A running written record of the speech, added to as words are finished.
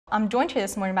I'm joined here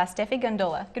this morning by Stephanie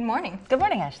Gandulla. Good morning. Good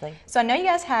morning, Ashley. So I know you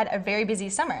guys had a very busy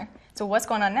summer. So what's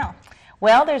going on now?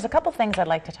 Well, there's a couple things I'd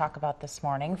like to talk about this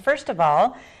morning. First of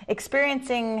all,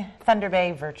 experiencing Thunder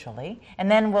Bay virtually, and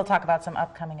then we'll talk about some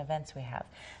upcoming events we have.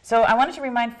 So I wanted to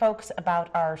remind folks about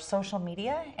our social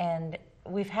media, and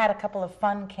we've had a couple of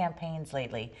fun campaigns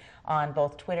lately on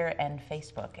both Twitter and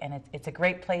Facebook, and it's a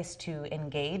great place to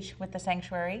engage with the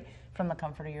sanctuary from the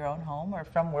comfort of your own home or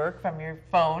from work, from your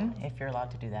phone, if you're allowed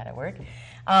to do that at work.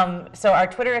 So our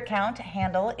Twitter account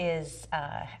handle is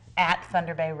at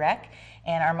Thunder Bay Rec,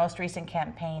 and our most recent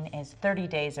campaign is 30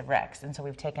 Days of Recs. And so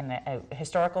we've taken a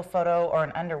historical photo or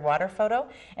an underwater photo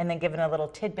and then given a little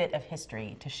tidbit of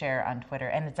history to share on Twitter.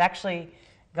 And it's actually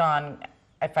gone,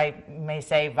 if I may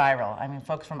say, viral. I mean,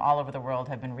 folks from all over the world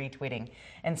have been retweeting.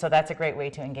 And so that's a great way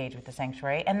to engage with the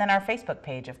sanctuary. And then our Facebook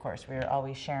page, of course, we're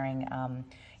always sharing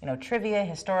trivia,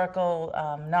 historical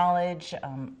knowledge,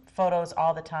 photos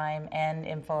all the time, and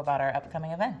info about our upcoming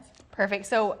events. Perfect.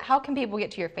 So how can people get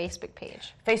to your Facebook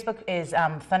page? Facebook is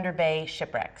Thunder Bay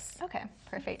Shipwrecks. Okay,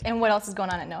 perfect. And what else is going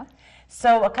on at NOAA?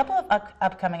 So a couple of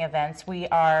upcoming events. We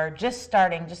are just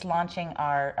launching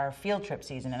our field trip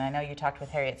season, and I know you talked with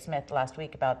Harriet Smith last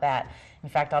week about that. In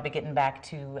fact, I'll be getting back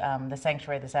to the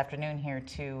sanctuary this afternoon here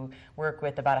to work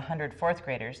with about 100 fourth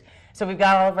graders. So we've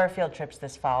got all of our field trips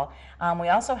this fall. We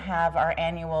also have our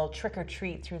annual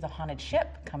trick-or-treat through the haunted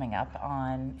ship coming up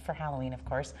for Halloween, of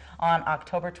course, on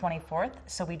October 24th.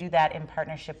 So we do that in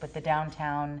partnership with the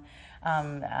Downtown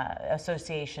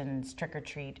Association's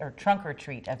trick-or-treat or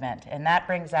trunk-or-treat event, and that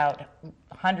brings out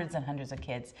hundreds and hundreds of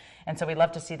kids. And so we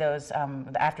love to see those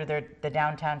after the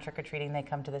downtown trick-or-treating, they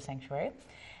come to the sanctuary.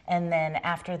 And then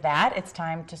after that, it's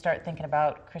time to start thinking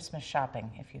about Christmas shopping,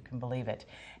 if you can believe it.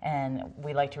 And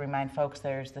we like to remind folks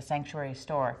there's the sanctuary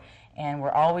store, and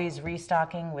we're always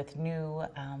restocking with new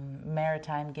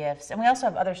maritime gifts. And we also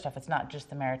have other stuff. It's not just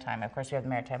the maritime. Of course, we have the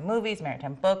maritime movies,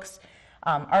 maritime books,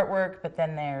 artwork, but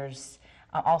then there's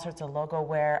all sorts of logo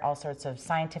wear, all sorts of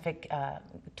scientific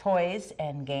toys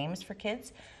and games for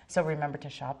kids. So remember to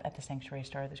shop at the Sanctuary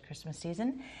Store this Christmas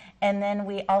season. And then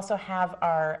we also have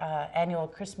our annual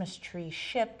Christmas Tree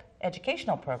Ship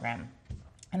educational program.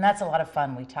 And that's a lot of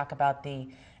fun. We talk about the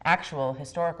actual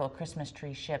historical Christmas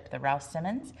tree ship, the Rouse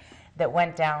Simmons, that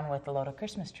went down with a load of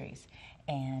Christmas trees.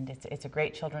 And it's a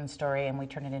great children's story, and we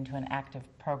turn it into an active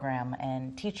program.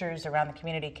 And teachers around the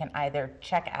community can either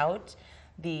check out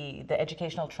the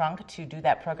educational trunk to do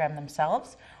that program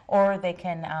themselves, or they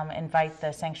can invite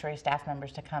the sanctuary staff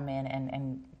members to come in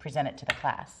and present it to the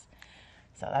class.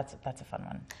 So that's a fun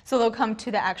one. So they'll come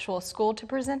to the actual school to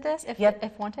present this if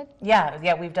wanted?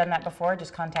 Yeah, we've done that before.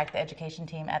 Just contact the education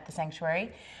team at the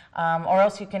sanctuary. Or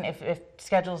else you can, if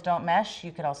schedules don't mesh,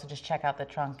 you could also just check out the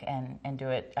trunk and do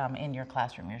it in your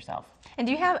classroom yourself. And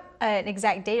do you have an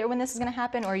exact date or when this is going to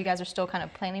happen, or you guys are still kind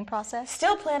of planning process?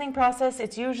 Still planning process.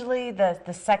 It's usually the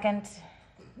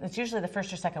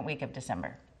first or second week of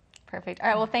December. Perfect. All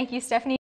right, well, thank you, Stephanie.